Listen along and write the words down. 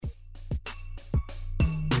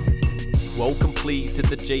Welcome please to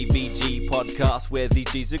the JVG podcast, where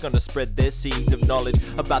these G's are gonna spread their seeds of knowledge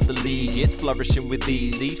about the league. It's flourishing with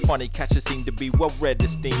these. These funny catchers seem to be well read,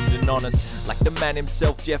 esteemed and honest. Like the man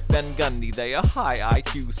himself, Jeff Van Gundy. They are high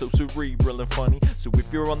IQ, so cerebral and funny. So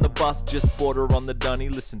if you're on the bus, just border on the dunny.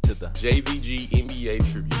 Listen to the JVG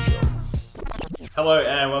NBA Tribute Show. Hello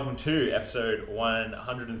and welcome to episode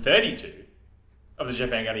 132 of the Jeff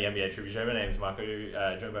Van Gundy NBA Tribute Show. My name is Marco,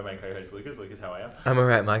 joined by my co-host Lucas. Lucas, how are you? I'm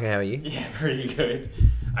alright, Marco. How are you? Yeah, pretty good.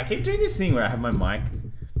 I keep doing this thing where I have my mic,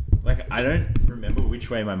 like I don't remember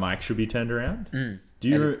which way my mic should be turned around. Do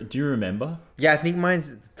you remember? Yeah, I think mine's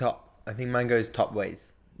at the top. I think mine goes top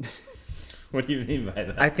ways. What do you mean by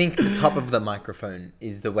that? I think the top of the microphone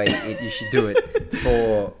is the way you should do it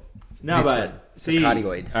for this one, see, the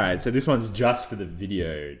cardioid. All right, so this one's just for the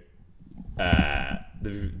video,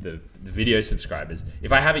 the video subscribers.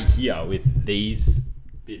 If I have it here with these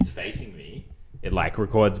bits facing me, it like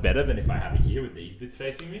records better than if I have it here with these bits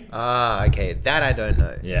facing me. Ah, okay. That I don't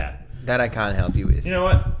know. Yeah. That I can't help you with. You know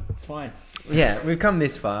what? It's fine. Yeah, we've come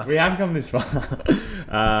this far. We have come this far.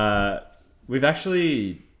 We've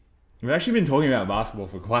actually been talking about basketball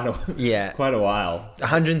for quite a while.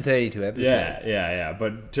 132 episodes. Yeah.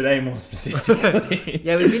 But today more specifically.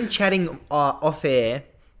 Yeah, we've been chatting off air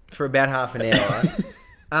for about half an hour.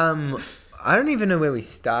 I don't even know how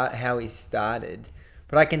we started,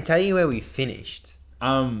 but I can tell you where we finished.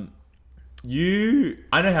 I know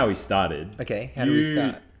how we started. Okay, how do we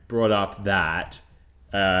start? You brought up that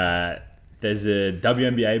there's a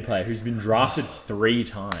WNBA player who's been drafted 3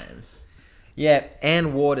 times. Yeah,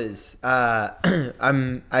 Ann Waters. I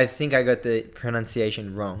think I got the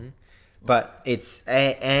pronunciation wrong, but it's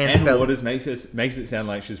Ann Waters makes it sound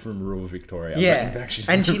like she's from rural Victoria. Yeah, in fact,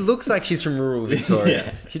 and she looks like she's from rural Victoria.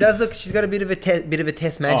 Yeah. She does look. She's got a bit of a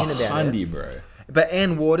Tess Magin about handy, her. bro. But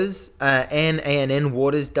Ann Waters, Ann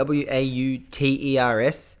Waters, Wauters.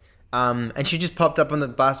 And she just popped up on the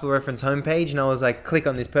Basketball Reference homepage, and I was like, click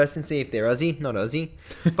on this person, see if they're Aussie. Not Aussie,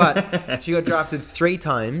 but she got drafted 3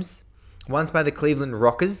 times. Once by the Cleveland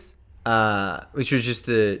Rockers, which was just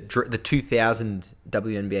the 2000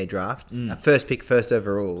 WNBA draft. First pick, first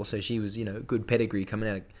overall. So she was, good pedigree coming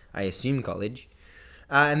out of, I assume, college.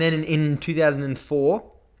 And then in 2004,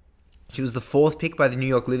 she was the 4th pick by the New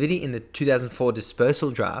York Liberty in the 2004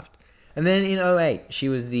 dispersal draft. And then in 2008, she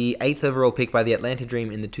was the 8th overall pick by the Atlanta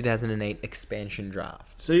Dream in the 2008 expansion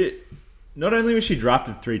draft. So not only was she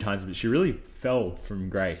drafted 3 times, but she really fell from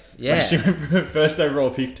grace. Yeah. Like she went from first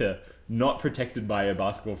overall pick to not protected by a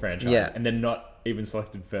basketball franchise, and then not even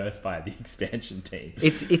selected first by the expansion team.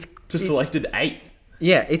 It's selected 8th.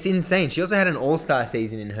 Yeah, it's insane. She also had an all-star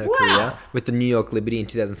season in her career with the New York Liberty in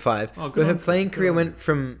 2005. But her playing career went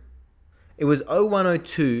from... It was 2001,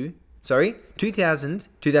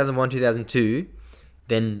 2001, 2002.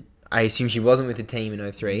 Then I assume she wasn't with the team in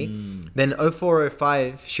 2003. Then 2004,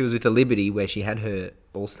 2005, she was with the Liberty, where she had her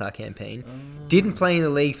all-star campaign. Didn't play in the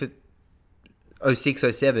league for 2006,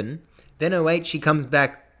 2007. Then 2008, she comes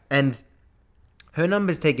back, and her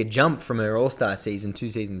numbers take a jump from her all-star season 3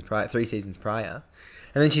 seasons prior.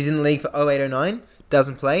 And then she's in the league for 2008, 2009,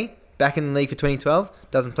 doesn't play. Back in the league for 2012,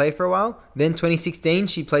 doesn't play for a while. Then 2016,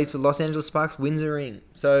 she plays for Los Angeles Sparks, wins a ring.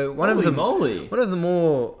 So one of the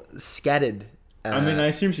more scattered. I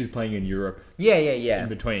assume she's playing in Europe. Yeah. In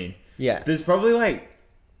between. Yeah. There's probably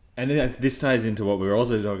and then this ties into what we were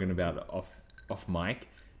also talking about off mic.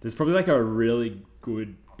 There's probably a really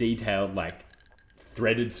good, detailed,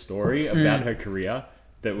 threaded story about her career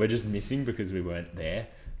that we're just missing because we weren't there.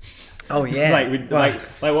 Oh yeah.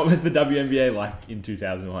 What was the WNBA like in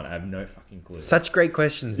 2001? I have no fucking clue. Such great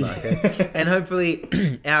questions, Marco. And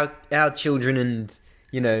hopefully our children and,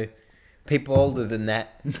 people older than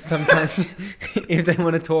that, sometimes if they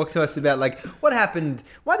want to talk to us about what happened,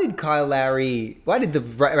 why did the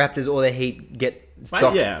Raptors or the Heat get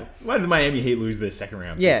doxed? Yeah. Why did the Miami Heat lose their second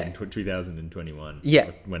round pick in 2021? Yeah.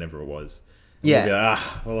 Or whenever it was. Yeah.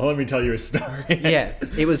 We'll be like, let me tell you a story. Yeah.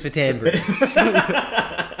 It was for tampering.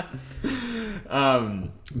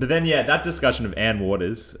 But then, that discussion of Ann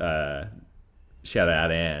Waters, shout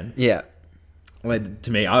out Ann. Yeah. Led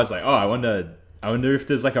to me, I was like, I wonder if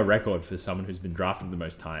there's a record for someone who's been drafted the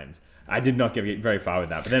most times. I did not get very far with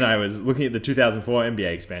that. But then I was looking at the 2004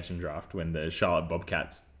 NBA expansion draft when the Charlotte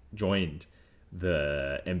Bobcats joined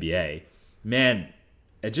the NBA. Man,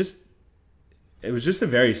 it was just a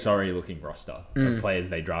very sorry looking roster of players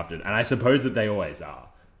they drafted. And I suppose that they always are.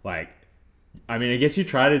 I guess you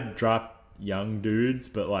try to draft young dudes,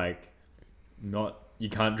 but you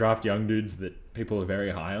can't draft young dudes that people are very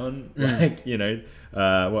high on.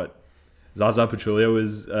 Zaza Pachulia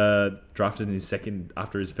was drafted in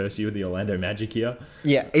after his first year with the Orlando Magic here.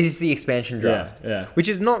 Yeah, is the expansion draft. Yeah. Which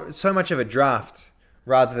is not so much of a draft,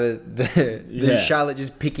 rather the Charlotte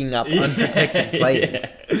just picking up unprotected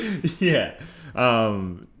players. Yeah.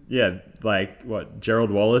 Like what?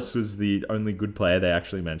 Gerald Wallace was the only good player they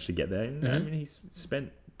actually managed to get there. And, I mean, he's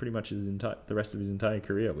spent pretty much the rest of his entire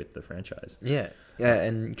career with the franchise. Yeah,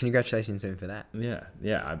 and congratulations to him for that.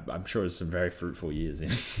 Yeah. I'm sure it was some very fruitful years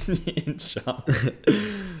in Charlotte.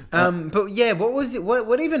 But yeah, what was it?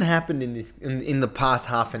 What even happened in this in the past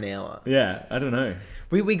half an hour? Yeah, I don't know.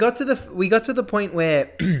 We got to the point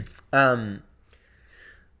where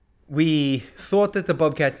we thought that the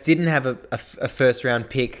Bobcats didn't have a first round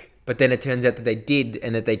pick, but then it turns out that they did,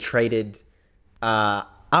 and that they traded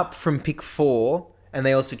up from pick 4. And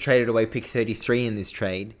they also traded away pick 33 in this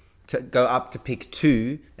trade to go up to pick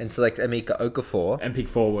 2 and select Emeka Okafor. And pick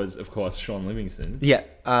 4 was, of course, Sean Livingston. Yeah.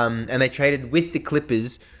 And they traded with the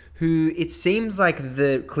Clippers, who it seems like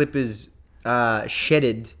the Clippers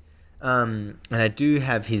shedded, and I do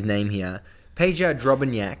have his name here, Peja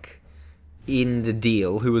Drobnjak in the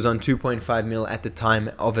deal, who was on $2.5 million at the time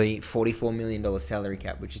of a $44 million salary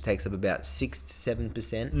cap, which takes up about 6 to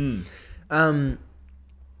 7%.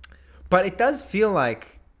 But it does feel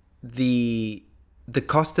like the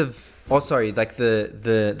cost of,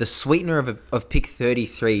 the sweetener of pick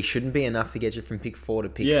 33 shouldn't be enough to get you from pick 4 to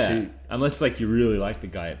pick 2. Unless like you really like the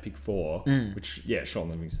guy at pick 4, which Sean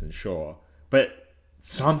Livingston, sure, but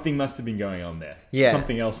something must have been going on there. Yeah.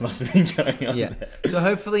 Something else must have been going on there. So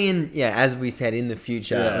hopefully as we said, in the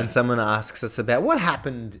future, when someone asks us about what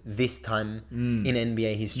happened this time in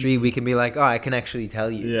NBA history, we can be like, I can actually tell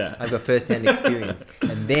you. Yeah. I've got first-hand experience.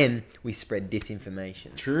 And then we spread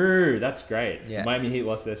disinformation. True. That's great. Yeah. Miami Heat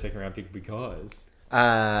lost their second round pick because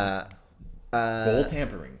ball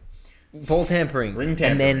tampering. Ring tampering.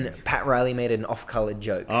 And then Pat Riley made an off-colored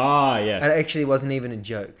joke. Ah, yes. It actually wasn't even a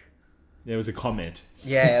joke. There was a comment.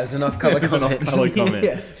 Yeah, it was an off-color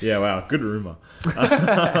comment. Yeah, wow, good rumor.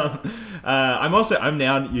 I'm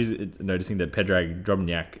now noticing that Predrag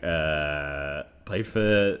Drobnjak played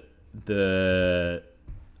for the.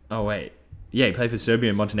 Oh wait, yeah, he played for Serbia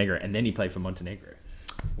and Montenegro, and then he played for Montenegro.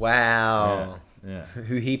 Wow. Yeah.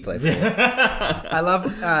 Who he played for? I love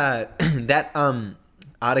that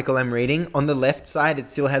article I'm reading. On the left side, it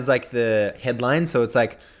still has like the headline, so it's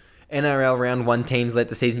like, NRL round 1 teams let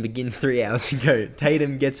the season begin 3 hours ago.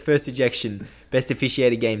 Tatum gets first ejection. Best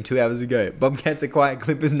officiated game 2 hours ago. Bobcats acquire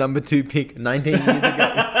Clippers number 2 pick 19 years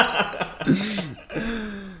ago.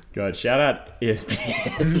 God, shout out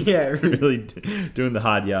ESPN. Yeah. Really doing the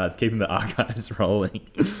hard yards, keeping the archives rolling.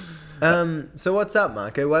 So what's up,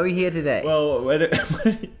 Marco? Why are we here today? Well, where do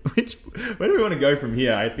we want to go from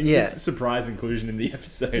here? I think this surprise inclusion in the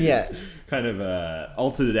episode has kind of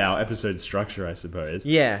altered our episode structure, I suppose.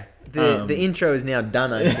 Yeah. The intro is now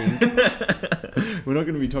done, I think. We're not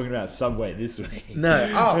going to be talking about Subway this week. No.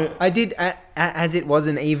 Oh, I did, as it was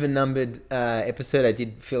an even-numbered episode, I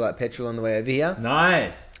did fill up petrol on the way over here.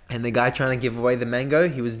 Nice. And the guy trying to give away the mango,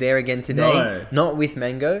 he was there again today. No. Not with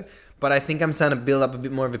mango. But I think I'm starting to build up a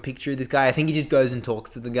bit more of a picture of this guy. I think he just goes and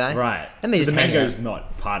talks to the guy. Right. And they so just the hang mango's out.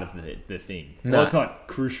 not part of the thing. No. Well, it's not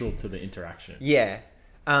crucial to the interaction. Yeah.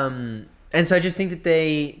 And so I just think that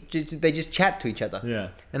they just chat to each other. Yeah.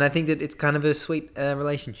 And I think that it's kind of a sweet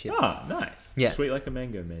relationship. Oh, nice. Yeah. Sweet like a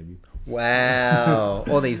mango, maybe. Wow.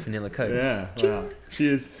 All these vanilla cokes. Yeah. Wow.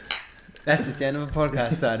 Cheers. That's the sound of a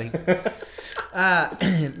podcast starting.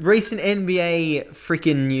 Recent NBA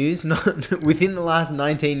freaking news, not within the last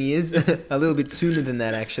 19 years, a little bit sooner than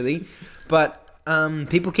that actually, but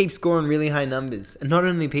people keep scoring really high numbers. And not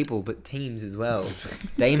only people, but teams as well.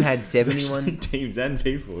 Dame had 71. Teams and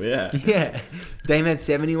people, yeah. Yeah. Dame had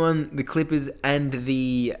 71. The Clippers and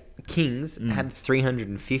the Kings had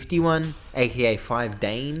 351, aka 5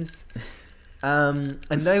 Dames. And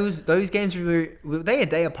those games were they a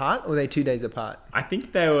day apart or were they 2 days apart? I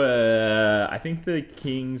think they were. I think the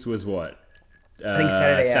Kings was what? I think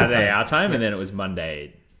Saturday our time, and then it was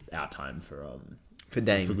Monday our time for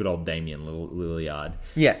Dame, for good old Damian Lillard.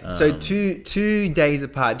 Yeah. So two days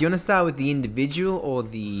apart. Do you want to start with the individual or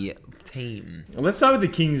the team? Well, let's start with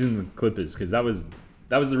the Kings and the Clippers because that was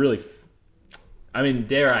the really. I mean,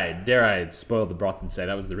 dare I spoil the broth and say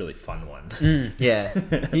that was the really fun one. Yeah,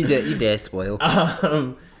 you dare spoil.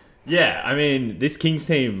 Yeah, I mean, this Kings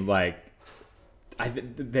team,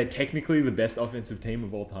 they're technically the best offensive team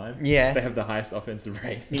of all time. Yeah, they have the highest offensive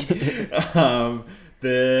rating.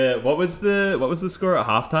 What was the score at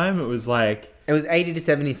halftime? It was 80 to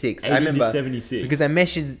 76. 80 I remember to 76 because I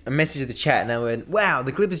messaged the chat and I went, "Wow,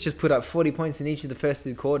 the Clippers just put up 40 points in each of the first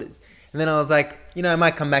 2 quarters." And then I was like, I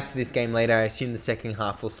might come back to this game later. I assume the second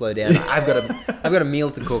half will slow down. I've got a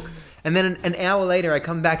meal to cook. And then an hour later, I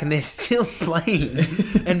come back and they're still playing.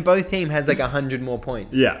 And both team has like 100 more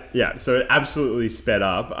points. Yeah. So it absolutely sped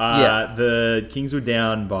up. The Kings were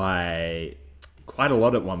down by quite a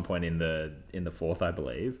lot at one point in the fourth, I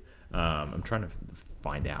believe. I'm trying to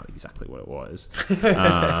find out exactly what it was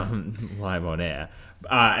live on air.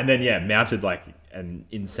 And then, mounted like an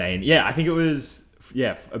insane... Yeah, I think it was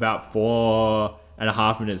about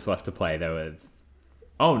 4.5 minutes left to play. There were...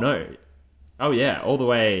 Oh, no. Oh, yeah, all the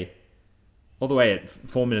way at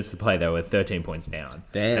 4 minutes to play, they were 13 points down.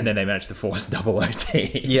 Damn. And then they managed to force double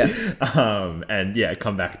OT. Yeah. And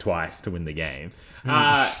come back twice to win the game.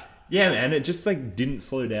 Man, it just like didn't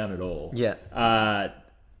slow down at all. Yeah.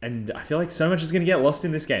 And I feel like so much is going to get lost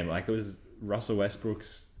in this game. Like it was Russell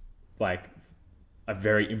Westbrook's like a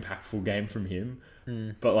very impactful game from him.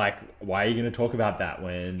 But like, why are you going to talk about that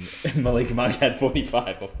when Malik Monk had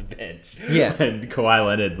 45 off the bench? Yeah. And Kawhi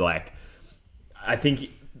Leonard, like, I think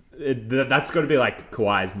that's got to be like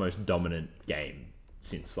Kawhi's most dominant game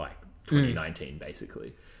since like 2019,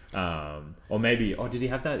 basically. Or maybe, did he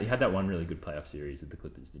have that? He had that one really good playoff series with the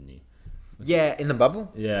Clippers, didn't he? Yeah, in the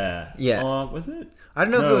bubble? Yeah. Was it? I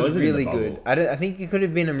don't know if it was really good. I think it could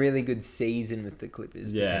have been a really good season with the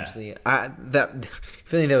Clippers, potentially. I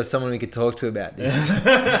feeling there was someone we could talk to about this.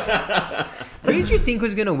 Who did you think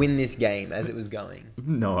was going to win this game as it was going?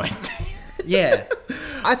 No idea. Yeah.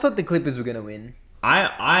 I thought the Clippers were going to win.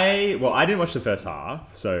 I didn't watch the first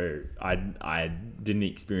half, so I didn't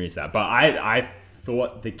experience that. But I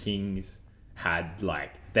thought the Kings had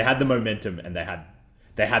they had the momentum and they had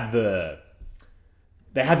the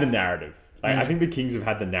narrative. Like I think the Kings have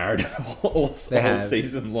had the narrative all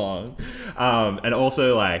season long. And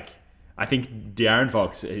also I think De'Aaron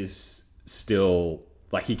Fox is still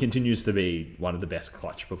he continues to be one of the best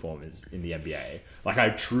clutch performers in the NBA. Like I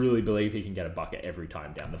truly believe he can get a bucket every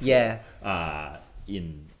time down the floor. Yeah.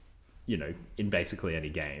 In basically any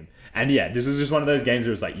game. And this is just one of those games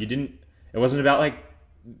where it's like it wasn't about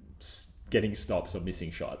getting stops or missing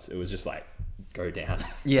shots. It was just go down.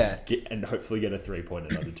 Yeah. And hopefully get a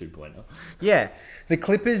 3-pointer, not a 2-pointer. Yeah. The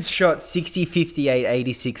Clippers shot 60, 58,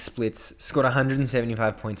 86 splits, scored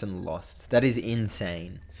 175 points and lost. That is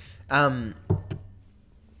insane. I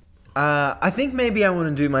think maybe I want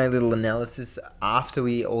to do my little analysis after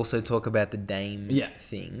we also talk about the Dame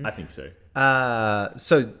thing. I think so.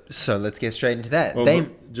 So let's get straight into that. Well,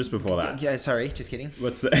 Dame. Just before that. Yeah, sorry, just kidding.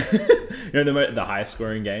 What's the the highest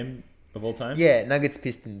scoring game of all time? Yeah, Nuggets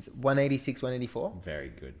Pistons 186, 184.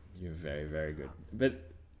 Very good. You're very, very good.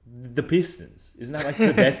 But the Pistons, isn't that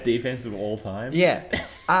the best defense of all time? Yeah.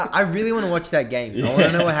 I really want to watch that game. I want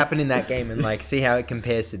to know what happened in that game and see how it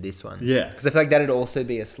compares to this one. Yeah. Because I feel like that'd also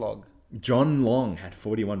be a slog. John Long had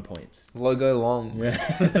 41 points. Logo Long.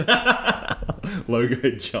 Yeah.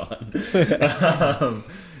 Logo John.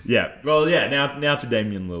 Now to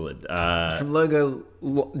Damian Lillard. From Logo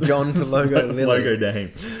John to Logo Lillard. Logo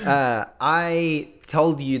Dame. I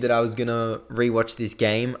told you that I was going to rewatch this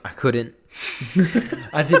game. I couldn't.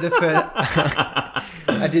 I did the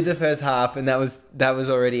first half and that was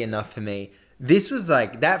already enough for me. This was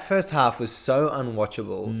that first half was so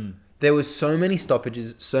unwatchable. There was so many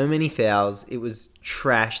stoppages, so many fouls. It was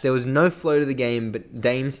trash. There was no flow to the game, but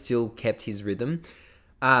Dame still kept his rhythm.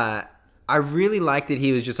 I really liked that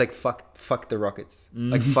he was just fuck the Rockets.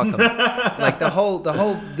 Fuck them.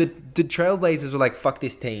 The Trailblazers were fuck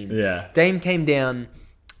this team. Yeah. Dame came down.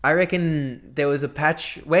 I reckon there was a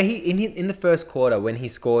patch where he in the first quarter when he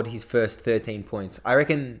scored his first 13 points. I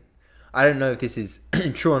reckon, I don't know if this is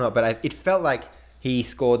true or not, but it felt like he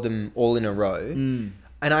scored them all in a row.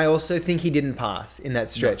 And I also think he didn't pass in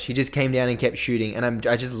that stretch. No. He just came down and kept shooting, and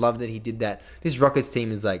I just love that he did that. This Rockets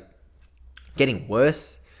team is getting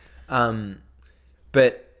worse,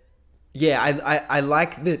 but yeah, I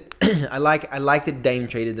like that. I like that Dame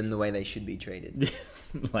treated them the way they should be treated.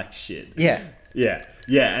 Like shit. Yeah.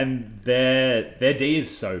 And their D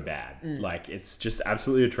is so bad. It's just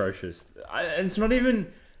absolutely atrocious. And it's not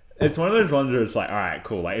even. It's one of those ones where it's all right,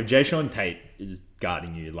 cool. If Jay Sean Tate is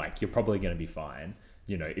guarding you, you're probably going to be fine.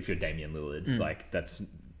 If you're Damian Lillard, that's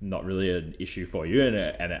not really an issue for you, and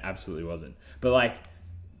it absolutely wasn't. But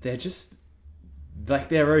they're just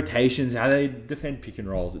their rotations, how they defend pick and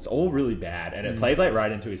rolls, it's all really bad, and it played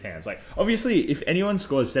right into his hands. Obviously, if anyone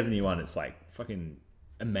scores 71, it's fucking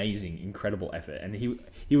amazing, incredible effort, and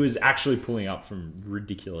he was actually pulling up from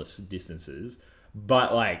ridiculous distances,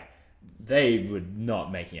 but they were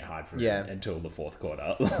not making it hard for him until the fourth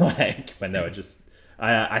quarter, when they were just.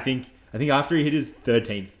 I think after he hit his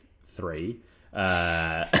 13th three,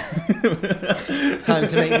 Time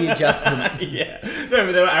to make the adjustment. Yeah. No,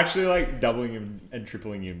 but they were actually like doubling him and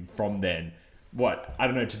tripling him from then. What? I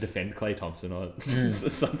don't know, to defend Klay Thompson or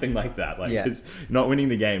something like that. Like, it's not winning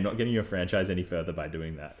the game, not getting your franchise any further by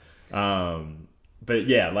doing that. But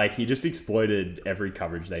yeah, like he just exploited every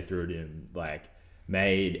coverage they threw at him, like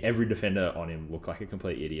made every defender on him look like a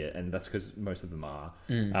complete idiot. And that's because most of them are.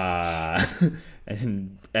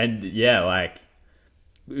 And yeah, like,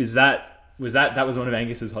 that was one of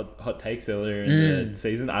Angus's hot takes earlier in the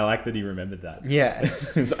season. I like that he remembered that. Yeah.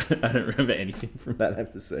 I don't remember anything from that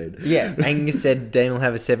episode. Yeah. Angus said Dame will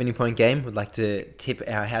have a 70-point game. Would like to tip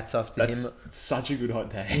our hats off to him. Such a good hot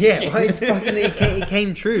take. Yeah. Well, it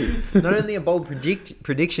came true. Not only a bold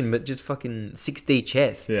prediction, but just fucking 6D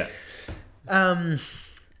chess. Yeah.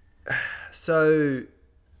 So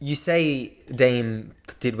you say Dame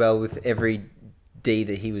did well with every D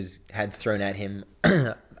that he had thrown at him.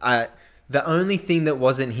 The only thing that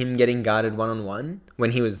wasn't him getting guarded one-on-one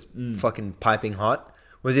when he was fucking piping hot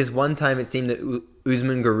was this one time it seemed that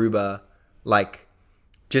Usman Garuba, like,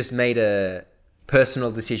 just made a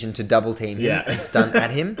personal decision to double team him and stunt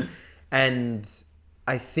at him. And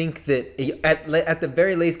I think that he, at the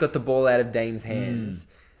very least, got the ball out of Dame's hands.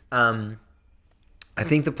 I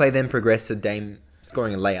think the play then progressed to Dame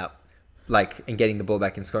scoring a layup, like, and getting the ball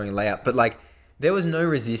back and scoring a layup. But, like, there was no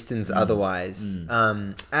resistance otherwise.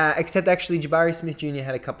 Except actually Jabari Smith Jr.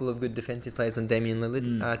 had a couple of good defensive plays on Damian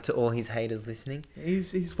Lillard, to all his haters listening.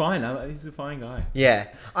 He's fine. He's a fine guy. Yeah.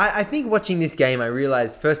 I think watching this game, I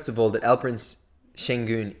realized, first of all, that Alperen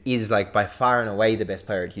Şengün is, like, by far and away the best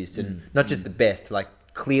player at Houston. Not just the best, like,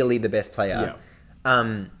 clearly the best player.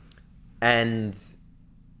 Yeah.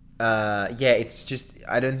 It's just,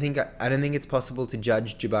 I don't think it's possible to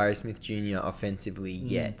judge Jabari Smith Jr. offensively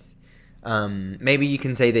yet. Maybe you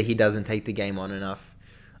can say that he doesn't take the game on enough.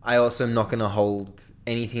 I also am not going to hold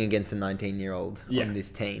anything against a 19-year-old on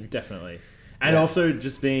this team. Definitely. And also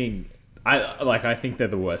just being, I think they're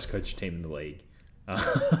the worst coach team in the league.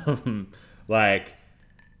 To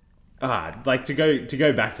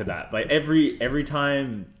go back to that, like every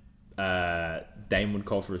time Dame would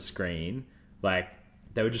call for a screen, like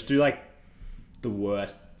they would just do like the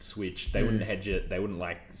worst switch. They wouldn't hedge it. They wouldn't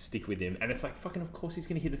like stick with him. And it's like, fucking, of course he's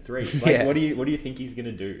going to hit a three. Like, what do you think he's going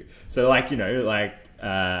to do? So like, they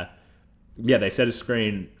set a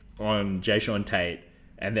screen on Jayshawn Tate,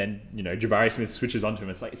 and then, Jabari Smith switches onto him.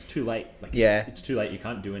 It's like, it's too late. Like, it's too late. You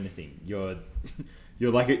can't do anything. You're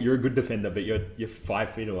a good defender, but you're 5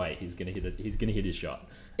 feet away. He's going to hit his shot.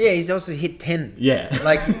 Yeah, he's also hit 10. Yeah.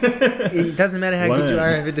 Like, it doesn't matter how good you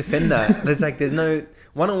are of a defender. It's like, there's no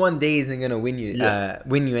one-on-one D isn't going to win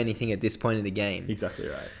you anything at this point of the game. Exactly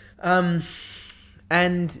right.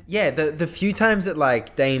 And yeah, the few times that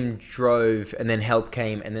like Dame drove and then help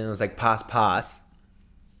came and then it was like pass,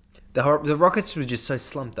 the Rockets were just so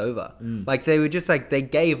slumped over. Like they were just like, they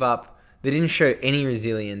gave up. They didn't show any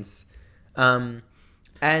resilience. And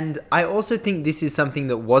I also think this is something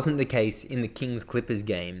that wasn't the case in the Kings-Clippers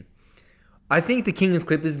game. I think the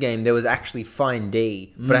Kings-Clippers game, there was actually fine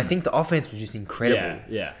D, but I think the offense was just incredible.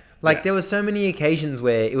 Yeah. There were so many occasions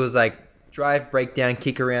where it was like drive, break down,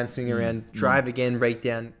 kick around, swing around, drive again, break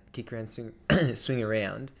down, kick around, swing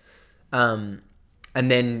around. And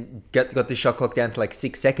then got the shot clock down to like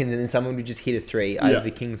 6 seconds, and then someone would just hit a three, either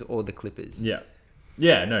the Kings or the Clippers. Yeah.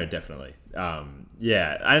 Yeah, no, definitely.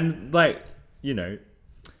 And like,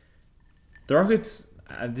 the Rockets,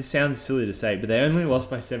 this sounds silly to say, but they only lost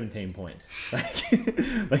by 17 points. Like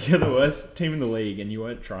you're the worst team in the league and you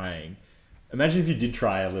weren't trying. Imagine if you did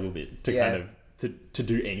try a little bit to kind of to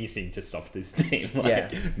do anything to stop this team.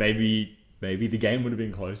 Maybe the game would have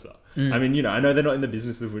been closer. I mean, I know they're not in the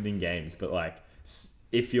business of winning games, but like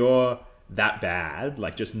if you're that bad,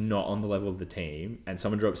 like just not on the level of the team, and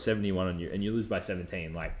someone drops 71 on you and you lose by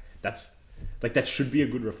 17, like that should be a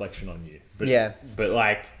good reflection on you. But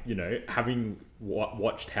like, having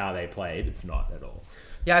watched how they played, it's not at all.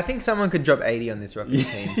 Yeah, I think someone could drop 80 on this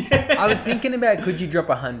Rockets team. I was thinking about, could you drop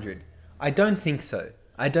 100? I don't think so.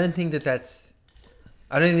 I don't think that that's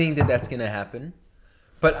going to happen.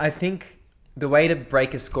 But I think the way to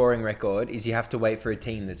break a scoring record is you have to wait for a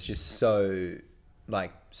team that's just so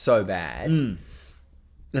bad. And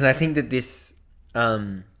I think that this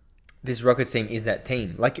Rockets team is that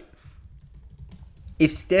team. Like,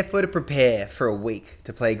 if Steph were to prepare for a week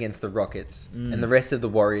to play against the Rockets, and the rest of the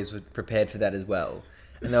Warriors were prepared for that as well,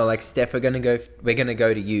 and they were like, Steph, we're going to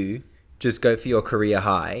go to you, just go for your career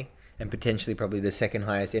high, and potentially probably the second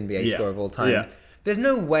highest NBA score of all time. Yeah. There's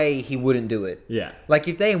no way he wouldn't do it. Yeah. Like,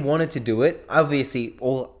 if they wanted to do it, obviously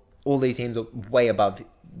all these teams are way above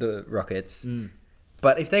the Rockets.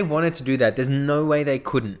 But if they wanted to do that, there's no way they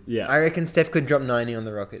couldn't. Yeah. I reckon Steph could drop 90 on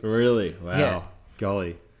the Rockets. Really? Wow. Yeah.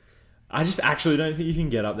 Golly. I just actually don't think you can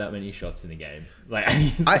get up that many shots in a game. Like,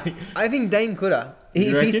 I think Dame coulda.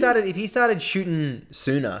 If he started shooting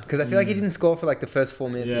sooner, because I feel like he didn't score for like the first 4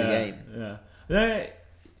 minutes of the game. Yeah. No,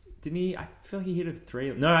 didn't he? I feel like he hit a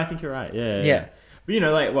 3. No, I think you're right. Yeah. But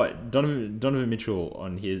like what Donovan Mitchell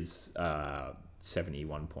on his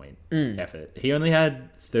 71 point effort, he only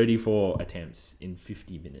had 34 attempts in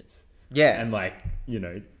 50 minutes. Yeah, and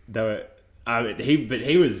they were.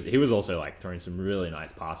 He was also like throwing some really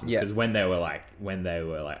nice passes because when they were like, all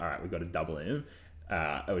right, we've got to double him.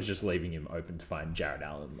 I was just leaving him open to find Jared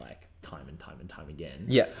Allen like time and time again.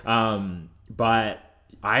 Yeah. But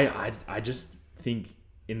I just think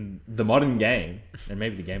in the modern game and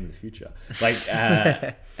maybe the game of the future, like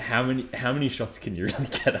how many shots can you really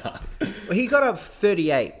get up? Well, he got up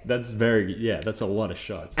 38. That's that's a lot of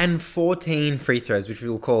shots. And 14 free throws, which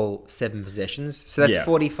we'll call 7 possessions. So that's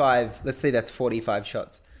 45. Let's say that's 45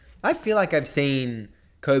 shots. I feel like I've seen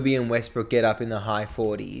Kobe and Westbrook get up in the high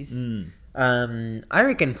 40s. I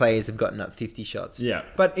reckon players have gotten up 50 shots. Yeah.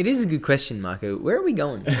 But it is a good question, Marco. Where are we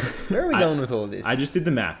going? Where are we going with all this? I just did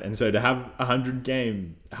the math. And so to have a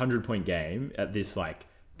 100-point game at this like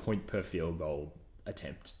point per field goal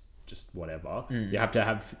attempt, just whatever, you have to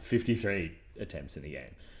have 53 attempts in the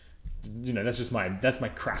game. That's my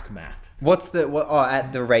crack math.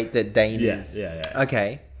 At the rate that Dame is? Yeah.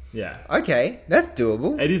 Okay. Yeah. Okay. That's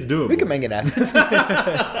doable. It is doable. We can make it happen.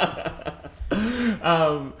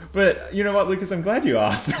 But you know what, Lucas? I'm glad you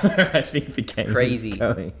asked. I think the game crazy. is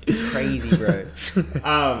going. It's crazy, bro.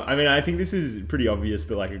 I think this is pretty obvious,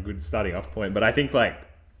 but like a good starting off point. But I think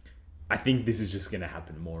this is just going to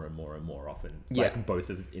happen more and more and more often. Like both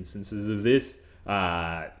of instances of this.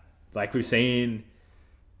 Like we've seen,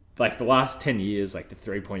 like the last 10 years, like the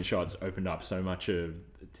 3-point shots opened up so much of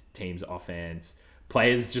the team's offense.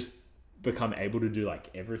 Players just become able to do like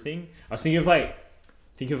everything. I was thinking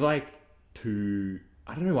of two.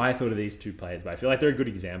 I don't know why I thought of these two players, but I feel like they're a good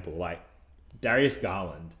example. Like Darius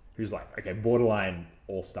Garland, who's like, okay, borderline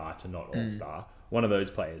all-star to not all-star. One of those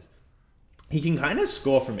players. He can kind of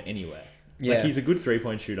score from anywhere. Yeah. Like he's a good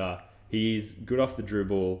 3-point shooter. He's good off the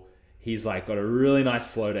dribble. He's like got a really nice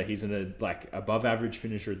floater. He's an above average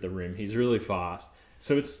finisher at the rim. He's really fast.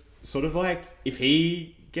 So it's sort of like if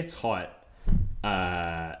he gets hot,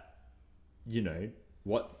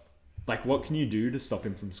 what can you do to stop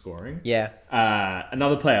him from scoring? Yeah.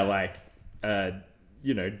 Another player like,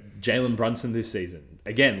 Jalen Brunson this season.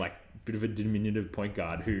 Again, like bit of a diminutive point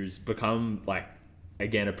guard who's become like,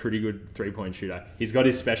 again, a pretty good 3-point shooter. He's got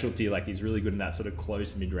his specialty. Like he's really good in that sort of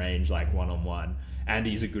close mid-range, like one-on-one, and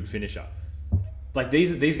he's a good finisher. Like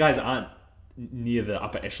these guys aren't near the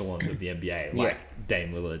upper echelons of the NBA, like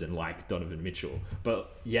Dame Lillard and like Donovan Mitchell,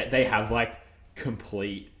 but yet they have like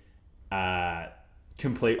complete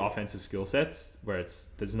offensive skill sets where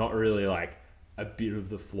there's not really like a bit of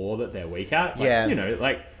the floor that they're weak at. Like,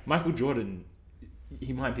 like Michael Jordan,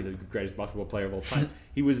 he might be the greatest basketball player of all time.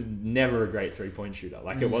 He was never a great 3-point shooter.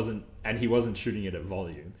 Like he wasn't shooting it at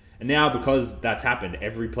volume. And now because that's happened,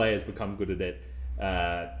 every player has become good at it.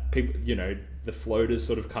 People, the floaters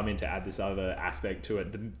sort of come in to add this other aspect to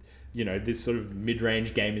it. This sort of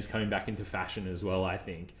mid-range game is coming back into fashion as well, I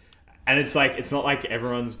think. And it's not like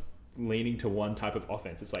everyone's leaning to one type of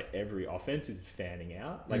offense. It's like every offense is fanning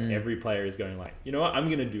out. Like every player is going like, you know what, I'm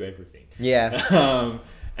going to do everything. Yeah.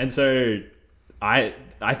 And so I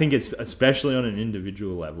think it's especially on an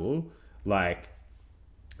individual level, like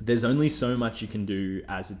there's only so much you can do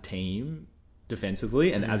as a team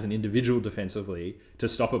defensively and as an individual defensively to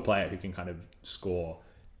stop a player who can kind of score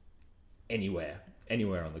anywhere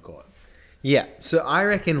on the court. Yeah. So I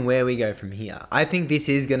reckon where we go from here, I think this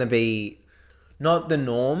is going to be not the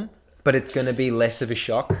norm, but it's going to be less of a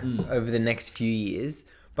shock over the next few years.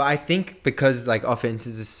 But I think because like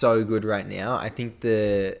offenses are so good right now, I think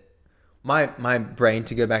my brain,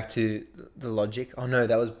 to go back to the logic. Oh no,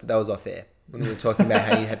 that was off air when we were talking about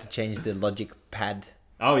how you had to change the logic pad.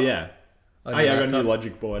 Oh yeah. I got a new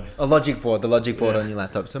logic board. The logic board on your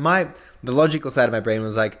laptop. So the logical side of my brain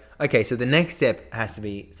was like, okay, so the next step has to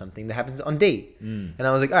be something that happens on D. And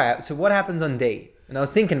I was like, all right, so what happens on D? And I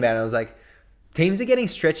was thinking about it. I was like, teams are getting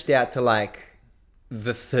stretched out to like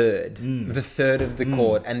the third of the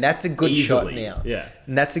court. And that's a good shot now. Yeah.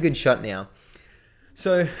 And that's a good shot now.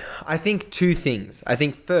 So I think two things. I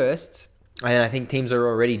think first, and I think teams are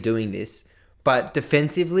already doing this, but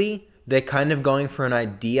defensively, they're kind of going for an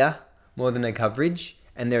idea more than a coverage.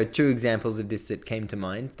 And there are two examples of this that came to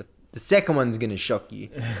mind. The second one's going to shock you.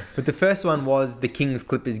 But the first one was the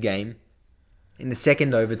Kings-Clippers game in the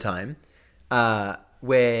second overtime.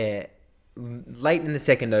 where late in the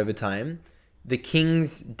second overtime, the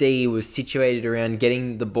Kings D was situated around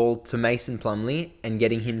getting the ball to Mason Plumlee and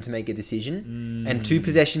getting him to make a decision. And 2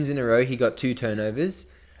 possessions in a row, he got 2 turnovers.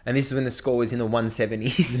 And this is when the score was in the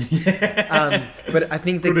 170s. But I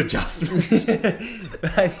think good adjustment.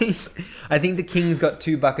 I think the Kings got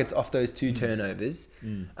 2 buckets off those 2 turnovers.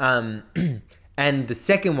 And the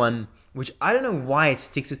second one, which I don't know why it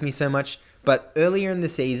sticks with me so much, but earlier in the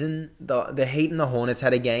season, the Heat and the Hornets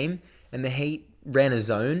had a game, and the Heat ran a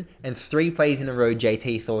zone, and 3 plays in a row,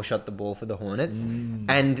 JT Thor shot the ball for the Hornets.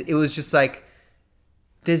 And it was just like,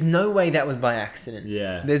 there's no way that was by accident.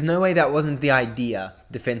 Yeah. There's no way that wasn't the idea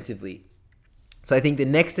defensively. So I think the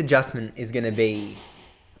next adjustment is going to be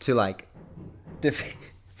to like...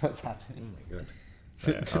 What's happening? Oh my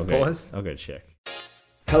God. Pause. I'll go check.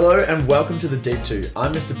 Hello and welcome to The Deep 2.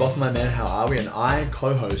 I'm Mr. Boff, my man, how are we? And I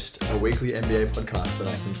co-host a weekly NBA podcast that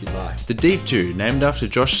I think you'd like. The Deep 2, named after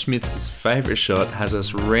Josh Smith's favourite shot, has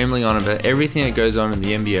us rambling on about everything that goes on in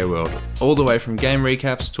the NBA world, all the way from game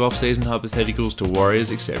recaps to off-season hypotheticals to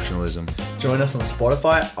Warriors exceptionalism. Join us on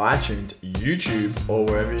Spotify, iTunes, YouTube, or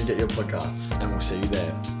wherever you get your podcasts, and we'll see you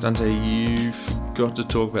there. Dante, you forgot to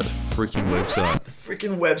talk about the freaking website. The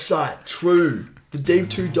freaking website, true.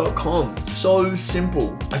 TheDeep2.com. So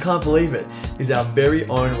simple. I can't believe it. Is our very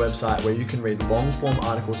own website where you can read long-form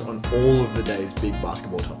articles on all of the day's big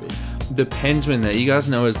basketball topics. The Pensmen that you guys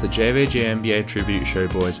know as the JVG NBA Tribute Show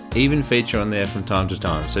boys even feature on there from time to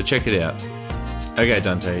time, so check it out. Okay,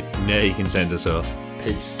 Dante, now you can send us off.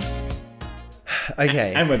 Peace.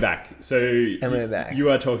 Okay. And we're back. So we're back. You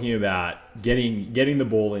are talking about getting the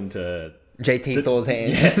ball into JT Thor's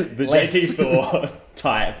hands. Yes, the Legs. JT Thor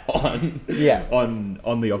type on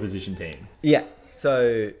the opposition team. Yeah.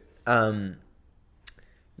 So I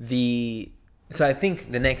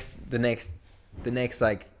think the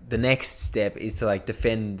next step is to like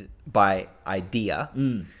defend by idea.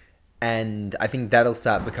 And I think that'll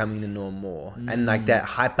start becoming the norm more. And like that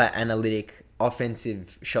hyper analytic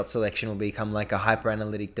offensive shot selection will become like a hyper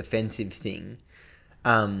analytic defensive thing.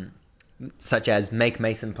 Such as make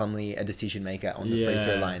Mason Plumlee a decision maker on the free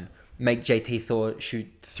throw line. Make JT Thor shoot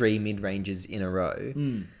 3 mid-ranges in a row.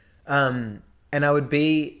 And I would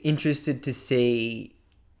be interested to see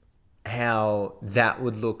how that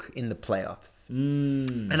would look in the playoffs.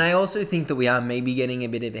 And I also think that we are maybe getting a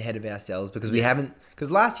bit ahead of ourselves because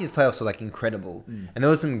because last year's playoffs were like incredible. And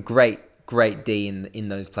there was some great D in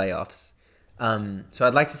those playoffs. So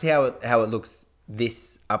I'd like to see how it looks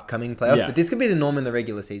this upcoming playoffs, but this could be the norm in the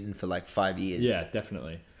regular season for like 5 years. Yeah,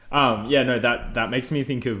 definitely. That makes me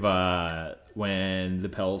think of when the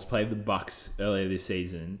Pels played the Bucks earlier this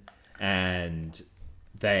season, and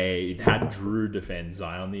they had Drew defend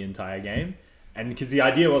Zion the entire game, and because the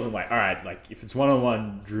idea wasn't like, all right, like if it's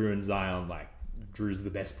 1-on-1 Drew and Zion, like Drew's the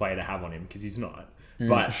best player to have on him because he's not.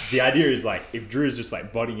 But the idea is like if Drew's just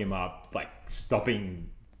like bodying him up, like stopping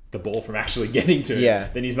the ball from actually getting to him,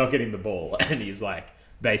 then he's not getting the ball, and he's like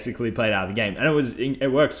basically played out of the game. And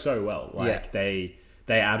it worked so well. Like they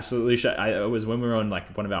absolutely it was when we were on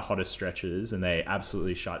like one of our hottest stretches, and they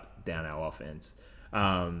absolutely shut down our offense.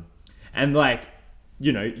 And like,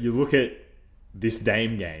 you know, you look at this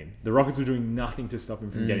Dame game, the Rockets were doing nothing to stop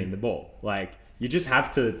him from getting the ball. Like you just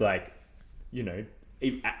have to like, you know,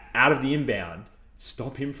 out of the inbound,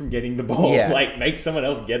 stop him from getting the ball, like make someone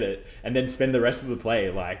else get it, and then spend the rest of the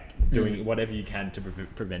play like doing whatever you can to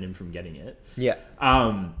prevent him from getting it.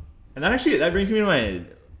 And that brings me to my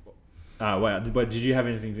but did you have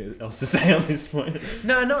anything else to say on this point?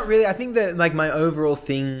 No, not really. I think that like my overall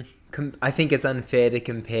thing, I think it's unfair to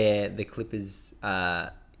compare the Clippers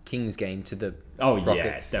Kings game to the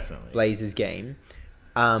Rockets definitely Blazers game.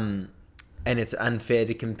 And it's unfair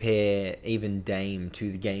to compare even Dame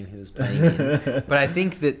to the game he was playing in. But I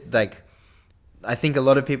think that, like, a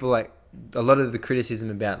lot of people, like, a lot of the criticism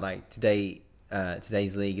about, like, today's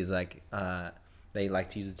league is, like, they like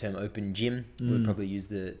to use the term open gym. We would probably use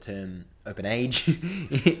the term open age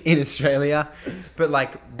in Australia. But,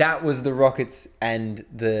 like, that was the Rockets and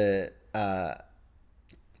the...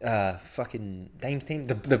 fucking Dame's team,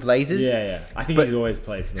 the Blazers. I think he's always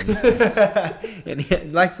played for them. And he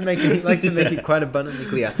likes to make it quite abundantly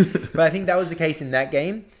clear. But I think that was the case in that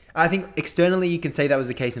game. I think externally you can say that was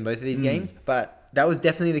the case in both of these games, but that was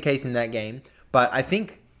definitely the case in that game. But I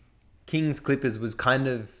think Kings Clippers was kind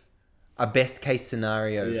of a best case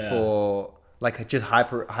scenario for like just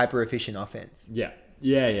hyper efficient offense. Yeah,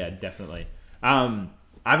 definitely. I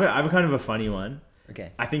have a kind of a funny one.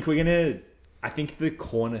 Okay. I think the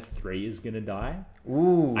corner 3 is going to die.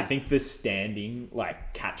 Ooh. I think the standing,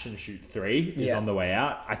 like, catch and shoot 3 is on the way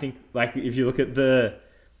out. I think, like, if you look at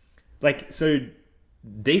so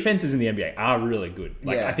defenses in the NBA are really good.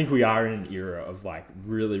 Like, Yeah. I think we are in an era of like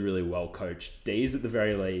really, really well coached Ds at the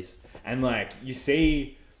very least. And like you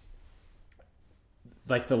see,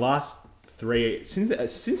 like the last three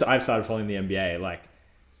since I've started following the NBA, like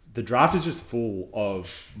the draft is just full of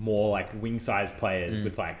more like wing size players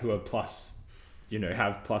with like who are plus,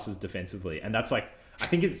 have pluses defensively, and that's like I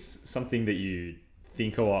think it's something that you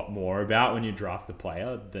think a lot more about when you draft a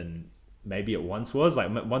player than maybe it once was. Like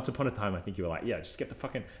once upon a time, I think you were like, yeah, just get the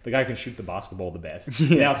guy who can shoot the basketball the best.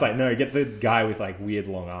 Now it's like, no, get the guy with like weird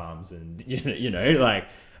long arms and like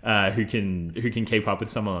who can keep up with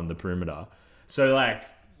someone on the perimeter. So like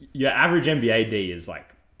your average NBA D is like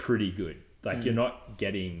pretty good. Like you're not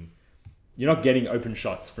getting open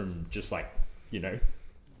shots from just like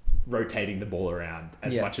rotating the ball around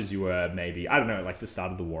as much as you were maybe, I don't know, like the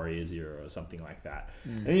start of the Warriors era or something like that.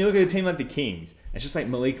 And then you look at a team like the Kings, it's just like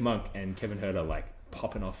Malik Monk and Kevin Huerter like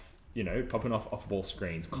popping off off-ball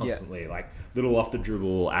screens constantly, like little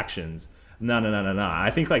off-the-dribble actions. No. I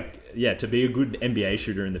think to be a good NBA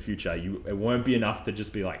shooter in the future, it won't be enough to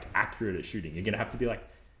just be like accurate at shooting. You're going to have to be like,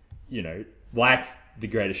 like the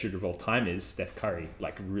greatest shooter of all time is Steph Curry,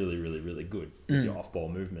 like really, really, really good with your off-ball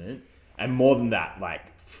movement. And more than that,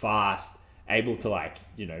 like fast, able to like,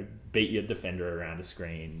 beat your defender around a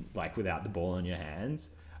screen, like without the ball in your hands.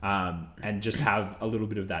 And just have a little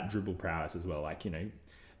bit of that dribble prowess as well. Like,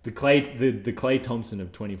 the Clay Thompson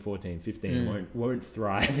of 2014-15 won't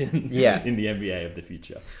thrive in the NBA of the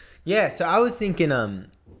future. Yeah, so I was thinking,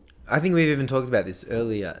 I think we've even talked about this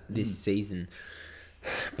earlier this season,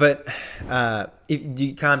 but if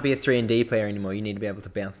you can't be a 3-and-D player anymore, you need to be able to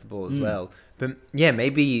bounce the ball as well. But yeah,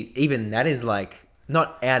 maybe even that is like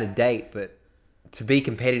not out of date, but to be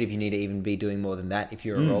competitive, you need to even be doing more than that if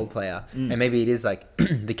you're a role player. And maybe it is like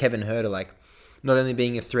the Kevin Huerter, like not only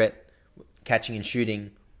being a threat, catching and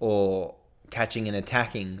shooting, or catching and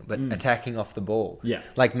attacking, but attacking off the ball. Yeah.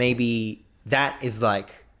 Like maybe that is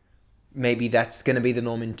like, maybe that's going to be the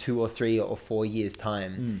norm in 2 or 3 or 4 years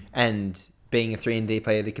time. And being a 3-and-D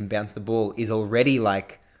player that can bounce the ball is already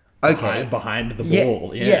like, okay. Behind the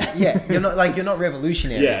ball. Yeah. You're not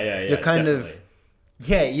revolutionary. Yeah. You're kind definitely. of,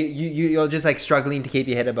 you're just like struggling to keep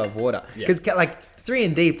your head above water. Because like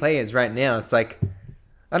 3-and-D players right now, it's like,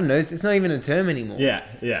 I don't know, it's not even a term anymore. Yeah.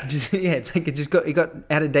 It's like it got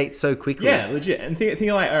out of date so quickly. Yeah, legit. And think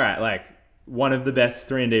like, all right, like one of the best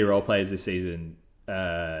 3-and-D role players this season,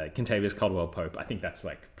 Kentavious Caldwell-Pope. I think that's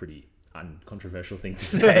like pretty uncontroversial thing to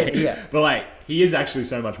say. Yeah. But like he is actually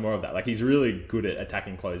so much more of that. Like he's really good at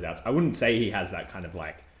attacking closeouts. I wouldn't say he has that kind of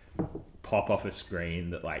like pop off a screen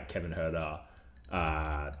that like Kevin Huerter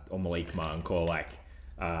or Malik Monk or like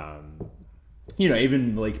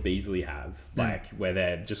even Malik Beasley have, like where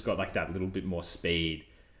they've just got like that little bit more speed.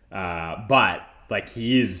 But like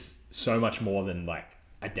he is so much more than like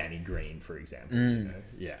a Danny Green, for example.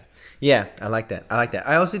 Yeah, I like that.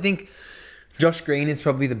 I also think Josh Green is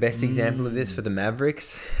probably the best example of this for the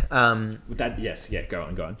Mavericks. With that, yes, yeah, go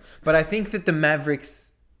on. But I think that the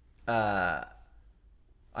Mavericks, I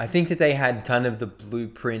think that they had kind of the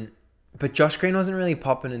blueprint, but Josh Green wasn't really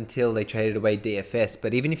popping until they traded away DFS.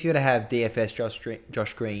 But even if you were to have DFS,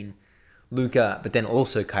 Josh Green, Luka, but then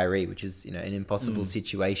also Kyrie, which is an impossible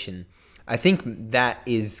situation, I think that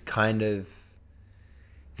is kind of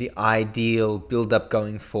the ideal build-up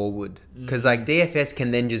going forward. Because like DFS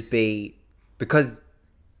can then just be, because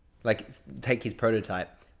like take his prototype,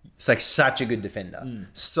 it's like such a good defender,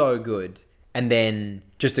 so good, and then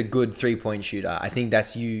just a good 3-point shooter. I think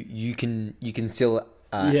that's you can still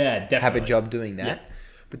definitely have a job doing that. Yeah.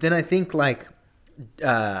 But then I think like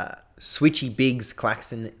switchy bigs,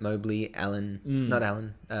 Claxton, Mobley, Jaren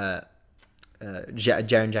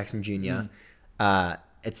Jackson Jr.,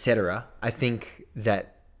 etc. I think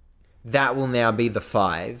that will now be the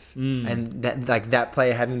 5, and that like that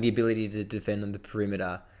player having the ability to defend on the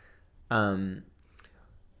perimeter,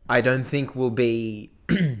 I don't think will be.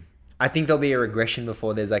 I think there'll be a regression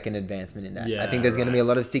before there's like an advancement in that. I think there's going to be a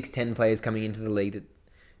lot of 6'10" players coming into the league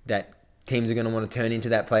that teams are going to want to turn into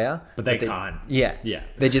that player, but they can't. Yeah,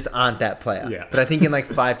 they just aren't that player. Yeah. But I think in like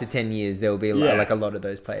 5 to 10 years there will be like a lot of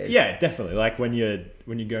those players. Yeah, definitely. Like when you're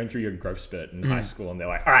going through your growth spurt in high school, and they're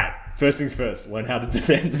like, all right, first things first, learn how to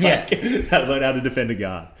defend. Learn how to defend a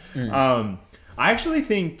guard. I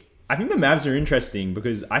think the Mavs are interesting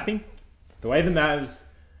because I think the way the Mavs,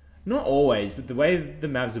 not always, but the way the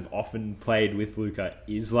Mavs have often played with Luka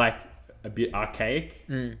is like a bit archaic,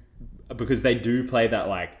 because they do play that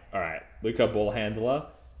like, all right, Luka ball handler,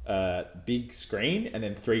 big screen, and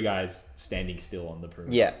then 3 guys standing still on the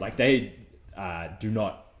perimeter. Yeah. Like they do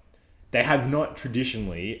not they have not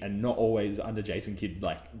traditionally, and not always under Jason Kidd,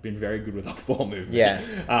 like been very good with off-ball movement.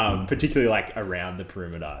 Yeah. Particularly like around the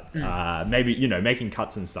perimeter. Maybe, you know, making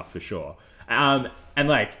cuts and stuff for sure. And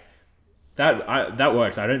like that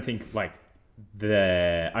works. I don't think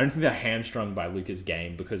they're hamstrung by Luka's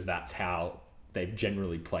game because that's how they've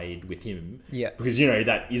generally played with him. Yeah. Because, you know,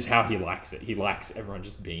 that is how he likes it. He likes everyone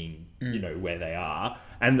just being, you know, where they are.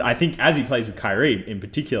 And I think as he plays with Kyrie in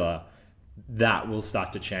particular, that will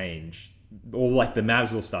start to change. Or like the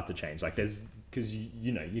Mavs will start to change. Like because,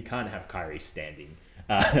 you know, you can't have Kyrie standing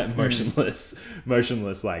motionless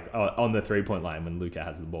like on the 3-point line when Luka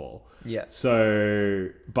has the ball. Yeah. So,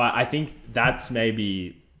 but I think it's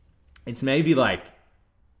maybe like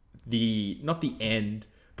not the end,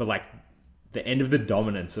 but like the end of the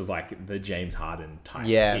dominance of like the James Harden type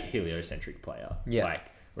heliocentric player. Yeah.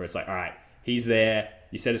 Like where it's like, all right, he's there,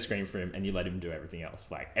 you set a screen for him and you let him do everything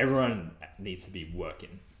else. Like everyone needs to be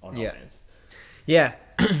working on offense. Yeah.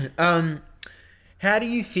 How do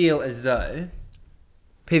you feel as though,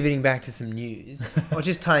 pivoting back to some news, or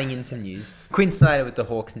just tying in some news, Quinn Snyder with the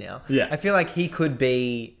Hawks now. Yeah. I feel like he could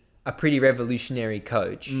be a pretty revolutionary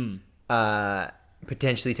coach,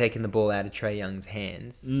 potentially taking the ball out of Trae Young's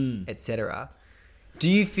hands, etc. Do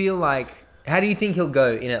you feel like, how do you think he'll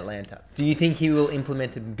go in Atlanta? Do you think he will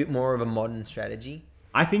implement a bit more of a modern strategy?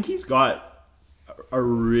 I think he's got a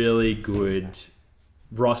really good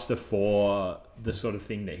roster for the sort of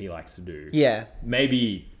thing that he likes to do. Yeah.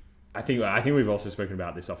 Maybe, I think we've also spoken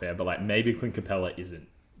about this off air, but like maybe Clint Capella isn't,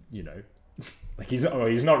 you know, like he's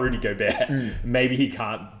not Rudy Gobert. Maybe he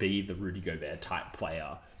can't be the Rudy Gobert type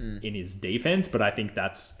player in his defense, but I think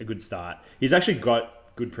that's a good start. He's actually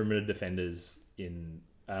got good perimeter defenders in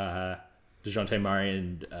DeJounte Murray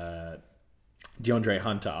and DeAndre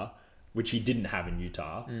Hunter, which he didn't have in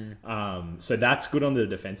Utah. So that's good on the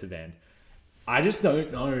defensive end. I just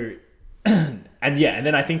don't know. And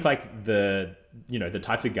then I think like the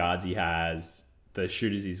types of guards he has, the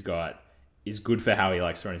shooters he's got, is good for how he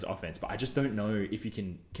likes to run his offense. But I just don't know if you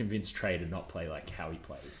can convince Trae to not play like how he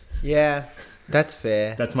plays. Yeah, that's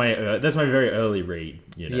fair. That's my very early read.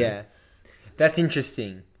 You know? Yeah, that's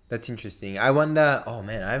interesting. I wonder. Oh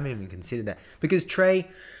man, I haven't even considered that because Trae.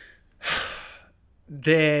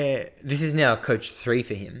 This is now coach 3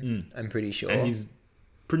 for him. I'm pretty sure, and he's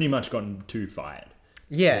pretty much gotten 2 fired.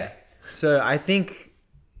 Yeah. So I think,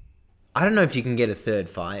 I don't know if you can get a third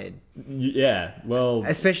fired. Yeah, well,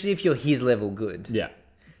 especially if you're his level good. Yeah.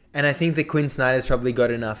 And I think that Quinn Snyder's probably got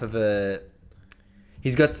enough of I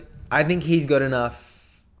think he's got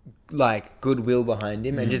enough like goodwill behind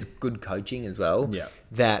him and just good coaching as well. Yeah.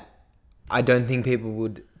 That I don't think people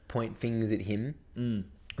would point fingers at him. And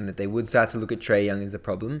that they would start to look at Trae Young as the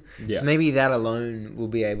problem. Yeah. So maybe that alone will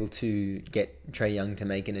be able to get Trae Young to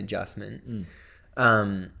make an adjustment.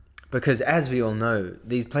 Because as we all know,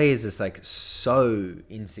 these players are like so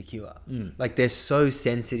insecure. Like they're so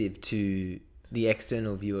sensitive to the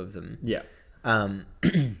external view of them. Yeah.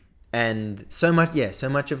 And so much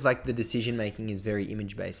of like the decision making is very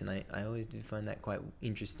image based, and I always do find that quite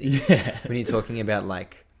interesting. Yeah. When you're talking about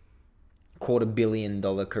like $250 million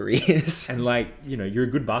careers. And like, you know, you're a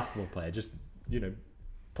good basketball player. Just, you know,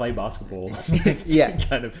 play basketball. Yeah.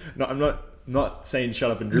 Kind of. No, I'm not saying shut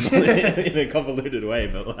up and dribble in a convoluted way,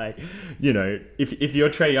 but like, you know, if you're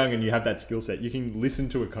Trae Young and you have that skill set, you can listen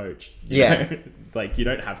to a coach. You know? Like you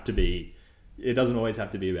don't have to be. It doesn't always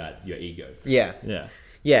have to be about your ego. Yeah. Yeah.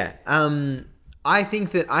 Yeah. I think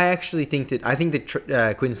that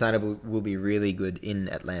Quinn Snyder will be really good in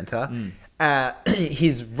Atlanta.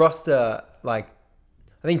 His roster, like,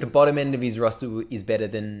 I think the bottom end of his roster is better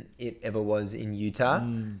than it ever was in Utah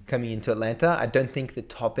coming into Atlanta. I don't think the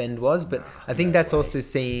top end was, but I think that's also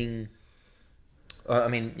seeing. I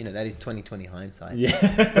mean, you know, that is 20/20 hindsight.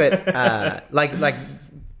 Yeah. But like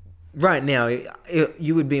right now,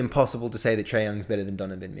 you would be impossible to say that Trae Young's better than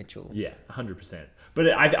Donovan Mitchell. Yeah, 100%. But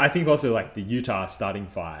I think also like the Utah starting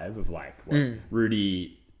 5 of like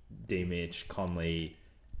Rudy, D. Mitch, Conley,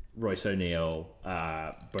 Royce O'Neal,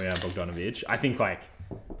 Bojan Bogdanovic. I think like,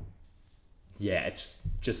 yeah, it's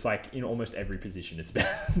just like in almost every position, it's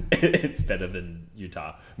better. It's better than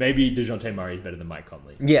Utah. Maybe DeJounte Murray is better than Mike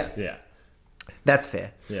Conley. Yeah. Yeah. That's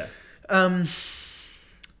fair. Yeah.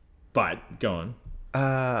 But go on.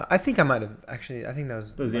 I think I might have actually. I think that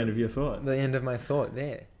was the end of your thought. The end of my thought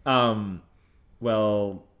there.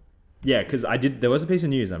 Well, yeah, because there was a piece of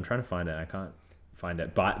news. I'm trying to find it. I can't find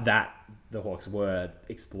it. But that the Hawks were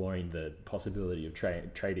exploring the possibility of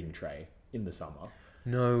trading Trae in the summer.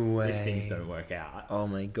 No way. If things don't work out. Oh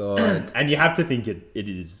my God. And you have to think it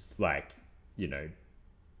is like, you know,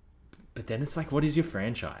 but then it's like, what is your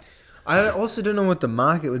franchise? I also don't know what the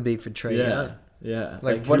market would be for Trae Young. Yeah.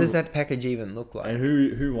 Like what does that package even look like? And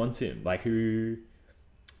who wants him? Like who?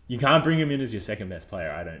 You can't bring him in as your second best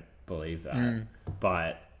player. I don't believe that.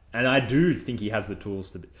 And I do think he has the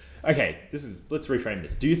tools to be. Okay, let's reframe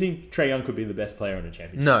this. Do you think Trae Young could be the best player on a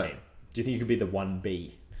championship team? Do you think he could be the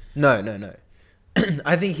 1B? No.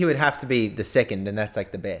 I think he would have to be the second, and that's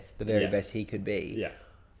like the very best he could be. Yeah.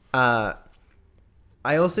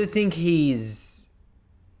 I also think he just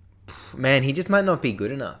might not be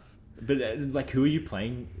good enough. But like, who are you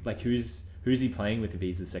playing? Like, who's he playing with if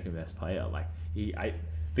he's the second best player? Like, the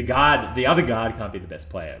other guard can't be the best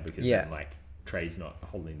player because then, like, Trae's not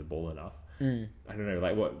holding the ball enough. I don't know,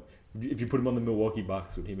 like, what if you put him on the Milwaukee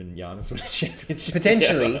Bucks, would him and Giannis win a championship?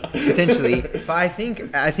 Potentially. But I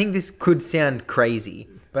think this could sound crazy,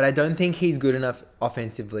 but I don't think he's good enough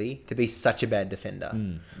offensively to be such a bad defender.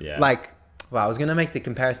 Like, well, I was gonna make the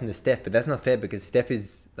comparison to Steph, but that's not fair because Steph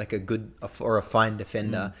is like a good or a fine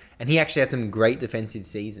defender, and he actually had some great defensive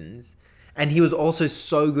seasons, and he was also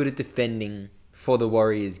so good at defending for the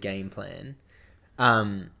Warriors' game plan.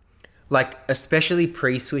 Like, especially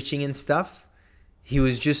pre-switching and stuff, he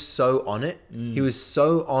was just so on it. He was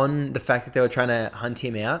so on the fact that they were trying to hunt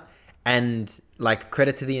him out. And, like,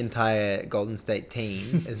 credit to the entire Golden State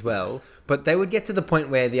team as well. But they would get to the point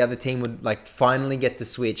where the other team would, like, finally get the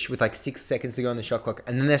switch with, like, 6 seconds to go on the shot clock.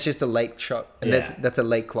 And then that's just a late shot. And that's a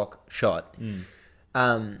late clock shot.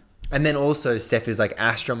 And then also Steph is, like,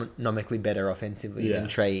 astronomically better offensively than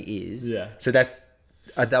Trae is. Yeah. So that's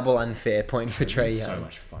a double unfair point for Trae Young. So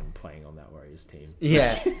much fun playing on that Warriors team.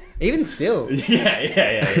 Yeah, even still.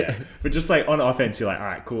 Yeah. But just like on offense, you're like, all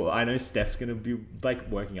right, cool. I know Steph's gonna be like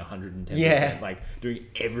working 110%, like doing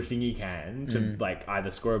everything he can to like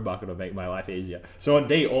either score a bucket or make my life easier. So on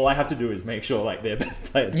D, all I have to do is make sure like their best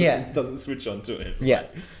player doesn't switch on to him.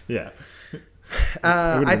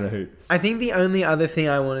 I think the only other thing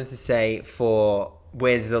I wanted to say for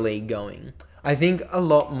where's the league going, I think a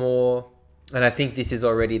lot more. And I think this is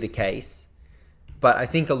already the case, but I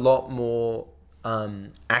think a lot more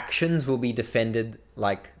actions will be defended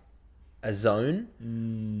like a zone.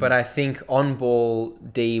 But I think on ball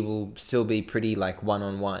D will still be pretty like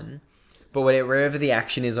 1-on-1. But wherever the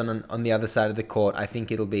action is on the other side of the court, I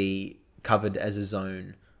think it'll be covered as a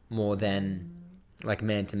zone more than like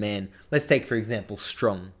man to man. Let's take for example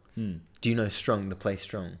Strong. Do you know Strong? The play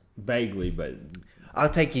Strong? Vaguely, but. I'll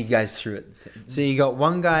take you guys through it. So you got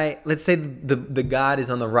one guy, let's say the guard is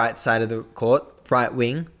on the right side of the court, right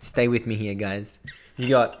wing. Stay with me here, guys. You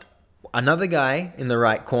got another guy in the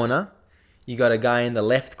right corner. You got a guy in the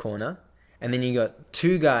left corner. And then you got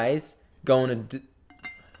two guys going to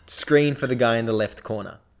screen for the guy in the left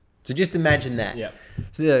corner. So just imagine that. Yeah.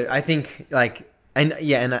 So I think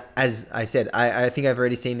and as I said, I think I've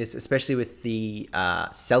already seen this, especially with the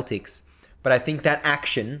Celtics. But I think that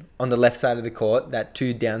action on the left side of the court, that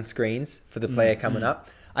 2 down screens for the player coming up,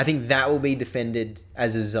 I think that will be defended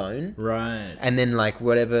as a zone. Right. And then like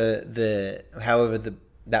however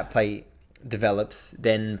that play develops,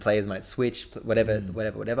 then players might switch, whatever.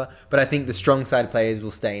 But I think the strong side players will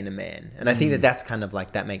stay in a man. And I think that's kind of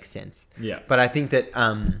like, that makes sense. Yeah. But I think that,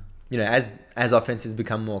 as offenses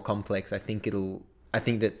become more complex, I think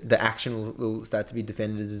that the action will start to be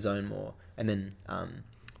defended as a zone more. And then,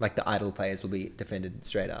 like the idle players will be defended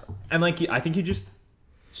straight up. And like, I think you just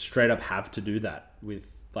straight up have to do that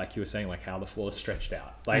with, like you were saying, like how the floor is stretched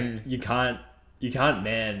out. Like you can't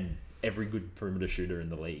man every good perimeter shooter in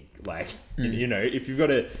the league. Like, you know, if you've got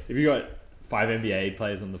 5 NBA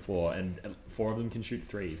players on the floor and 4 of them can shoot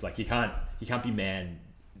threes, like you can't be man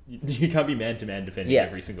to man defending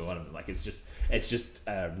every single one of them. Like it's just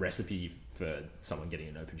a recipe for someone getting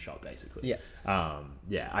an open shot, basically. I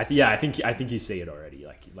think you see it already,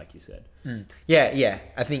 like you said.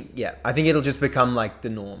 I think it'll just become like the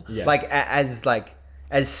norm. Like as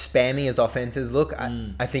spammy as offenses look,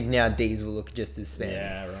 I think now Ds will look just as spammy.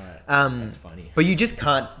 Yeah, right. That's funny. But you just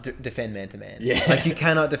can't defend man to man. Yeah, like you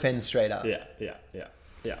cannot defend straight up. Yeah.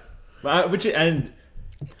 But I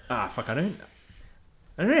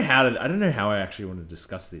don't know how I actually want to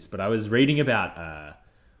discuss this, but I was reading about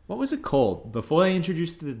what was it called? Before they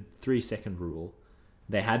introduced the 3-second rule,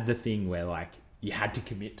 they had the thing where like you had to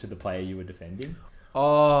commit to the player you were defending.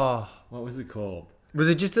 Oh, what was it called? Was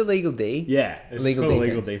it just a legal D? Yeah, it was called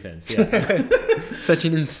legal defense. Yeah, such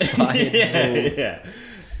an inspired rule. Yeah.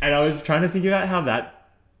 And I was trying to think about how that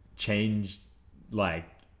changed like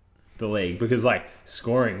the league, because like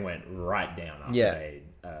scoring went right down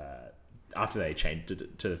after they changed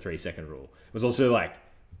to the 3-second rule. It was also like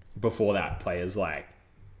before that, players like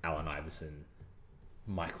Allen Iverson,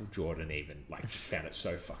 Michael Jordan even like just found it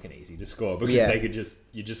so fucking easy to score because Yeah. they could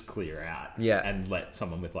just clear out Yeah. and let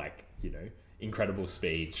someone with like, incredible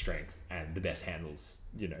speed, strength, and the best handles,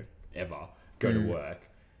 ever go to work.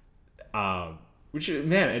 Which,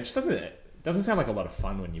 man, it just doesn't sound like a lot of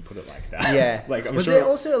fun when you put it like that. Yeah. Like, I'm was sure. there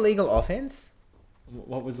also illegal offense?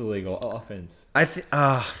 What was illegal? Offense.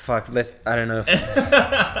 Fuck. I don't know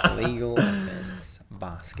if legal offense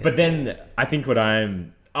basket. But then I think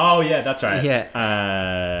oh yeah, that's right.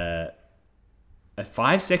 Yeah. A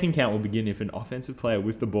 5-second count will begin if an offensive player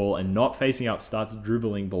with the ball and not facing up starts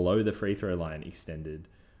dribbling below the free throw line extended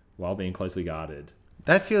while being closely guarded.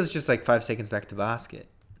 That feels just like 5 seconds back to basket.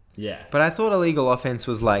 Yeah. But I thought illegal offense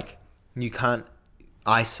was like you can't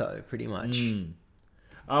ISO pretty much.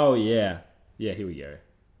 Oh yeah. Yeah, here we go.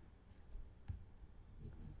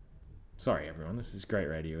 Sorry everyone, this is great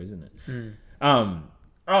radio, isn't it?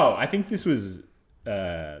 I think this was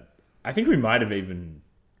I think we might have even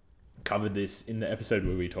covered this in the episode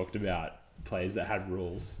where we talked about players that had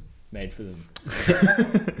rules made for them.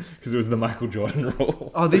 Because it was the Michael Jordan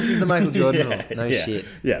rule. Oh, this is the Michael Jordan rule. No yeah. shit.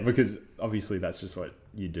 Yeah, because obviously that's just what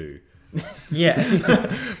you do.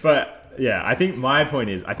 Yeah. But yeah, I think my point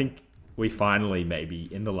is, I think we finally maybe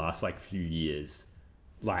in the last like few years,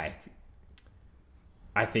 like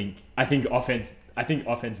I think offense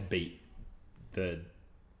beat the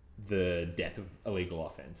death of illegal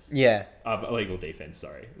offense. Yeah. Of illegal defense,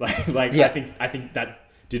 sorry. Like Yeah. I think that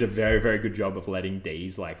did a very, very good job of letting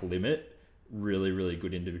D's like limit really, really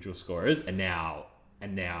good individual scorers. And now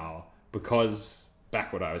because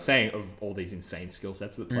back what I was saying of all these insane skill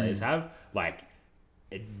sets that players have, like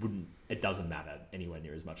it doesn't matter anywhere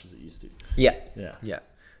near as much as it used to. Yeah. Yeah. Yeah.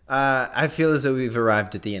 I feel as though we've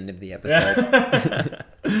arrived at the end of the episode.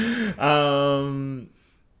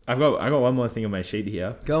 I've got one more thing on my sheet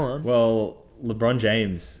here. Go on. Well, LeBron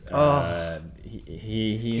James.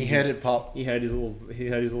 He heard it pop. He heard his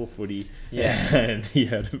little footy. Yeah. And he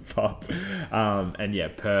heard it pop. And yeah,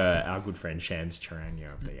 per our good friend Shams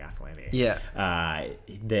Charania of the Athletic. Yeah.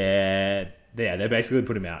 They basically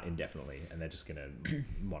put him out indefinitely, and they're just gonna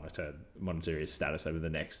monitor his status over the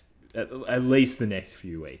next at least the next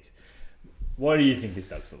few weeks. What do you think this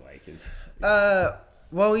does for the Lakers?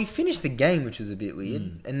 Well, he finished the game, which was a bit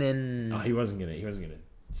weird, and then He wasn't gonna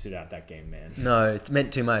sit out that game, man. no, it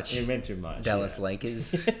meant too much. It meant too much. Dallas yeah.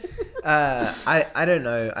 Lakers. I don't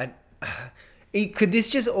know. Could this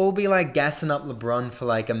just all be like gassing up LeBron for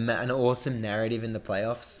like an awesome narrative in the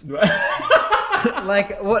playoffs?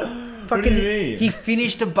 Like what? What do you mean? He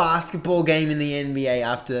finished a basketball game in the NBA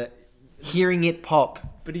after hearing it pop.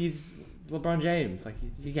 But he's LeBron James. Like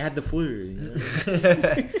he had the flu. You know?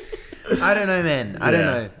 I don't know, man. I don't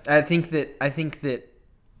know. I think that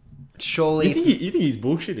surely You think he's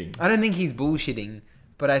bullshitting? I don't think he's bullshitting,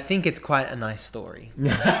 but I think it's quite a nice story.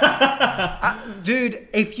 Dude,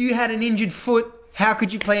 if you had an injured foot, how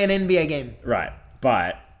could you play an NBA game? Right.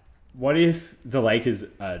 But what if the Lakers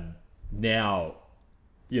are now,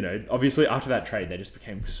 obviously after that trade, they just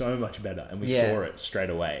became so much better, and we saw it straight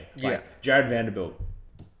away. Like Jared Vanderbilt,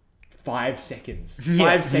 5 seconds.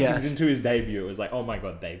 5 seconds into his debut, it was like, oh my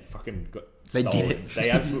God, they fucking stole him. They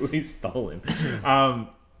absolutely stole him.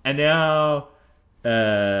 And now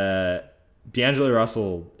D'Angelo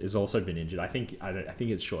Russell has also been injured. I think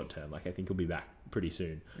it's short term. Like I think he'll be back pretty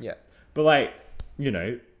soon. Yeah. But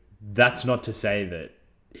that's not to say that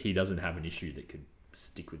he doesn't have an issue that could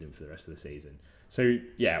stick with him for the rest of the season. So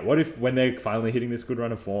yeah, what if when they're finally hitting this good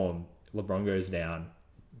run of form, LeBron goes down,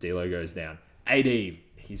 D'Lo goes down, AD,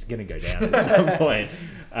 he's gonna go down at some point.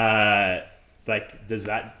 Does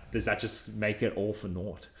that just make it all for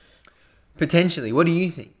naught? Potentially. What do you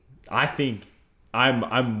think? I think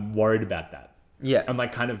I'm worried about that. Yeah. I'm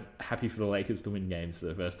like kind of happy for the Lakers to win games for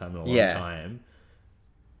the first time in a long time.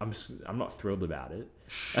 I'm not thrilled about it.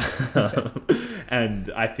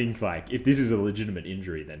 And I think like if this is a legitimate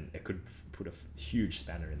injury, then it could put a huge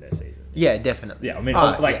spanner in their season. Yeah, definitely. Yeah, I mean,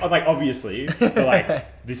 obviously, but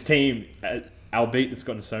like this team, albeit it's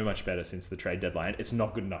gotten so much better since the trade deadline, it's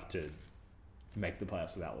not good enough to make the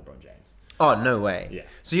playoffs without LeBron James. Oh, no way. Yeah.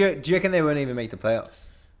 So do you reckon they won't even make the playoffs?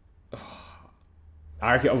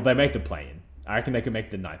 I reckon they make the play-in. I reckon they could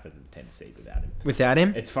make the 9th or the 10th seed without him. Without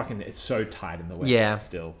him? It's so tight in the West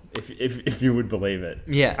still. If you would believe it.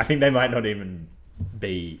 Yeah. I think they might not even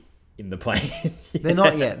be in the play-in. They're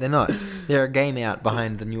not yet. They're not. They're a game out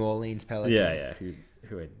behind the New Orleans Pelicans. Yeah.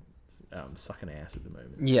 Who are sucking ass at the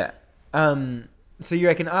moment. Yeah. So you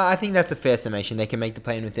reckon? I think that's a fair summation. They can make the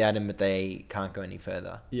play-in without him, but they can't go any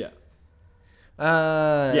further. Yeah.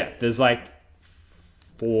 Yeah. There's like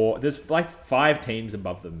 5 teams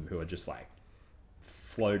above them who are just like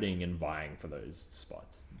floating and vying for those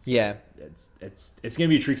spots. So Yeah. It's going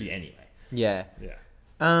to be tricky anyway. Yeah. Yeah.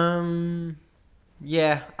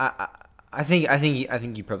 Yeah. I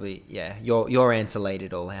think you probably your answer laid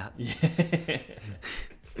it all out.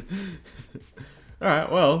 All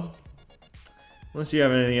right. Well, unless you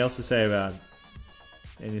have anything else to say about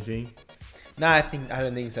anything. No, I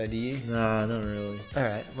don't think so. Do you? Nah, not really. All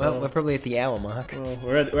right. Well, we're probably at the hour mark. Well,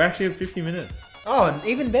 we're actually at 50 minutes. Oh,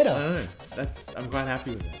 even I better. don't know. I'm quite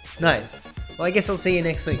happy with that. So, Nice. Well, I guess I'll see you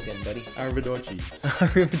next week then, buddy. Arrivederci.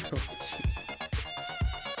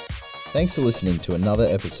 Thanks for listening to another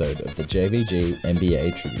episode of the JVG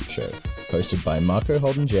NBA Tribute Show, hosted by Marco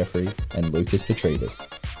Holden-Jeffrey and Lucas Petridis.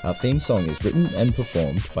 Our theme song is written and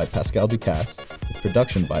performed by Pascal Ducasse, with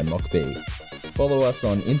production by Mock B. Follow us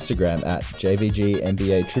on Instagram at JVG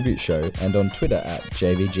NBA Tribute Show and on Twitter at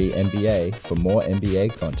JVG NBA for more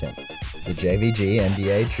NBA content. The JVG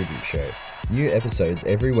NBA Tribute Show. New episodes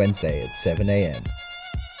every Wednesday at 7 a.m.